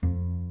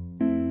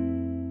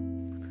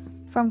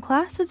From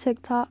class to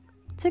TikTok,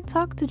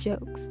 TikTok to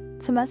jokes,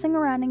 to messing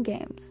around in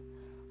games,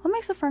 what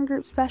makes a friend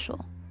group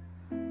special?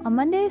 On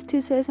Mondays,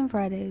 Tuesdays, and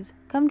Fridays,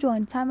 come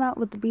join Time Out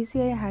with the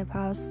BCA Hype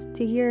House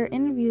to hear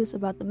interviews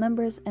about the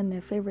members and their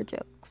favorite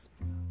jokes.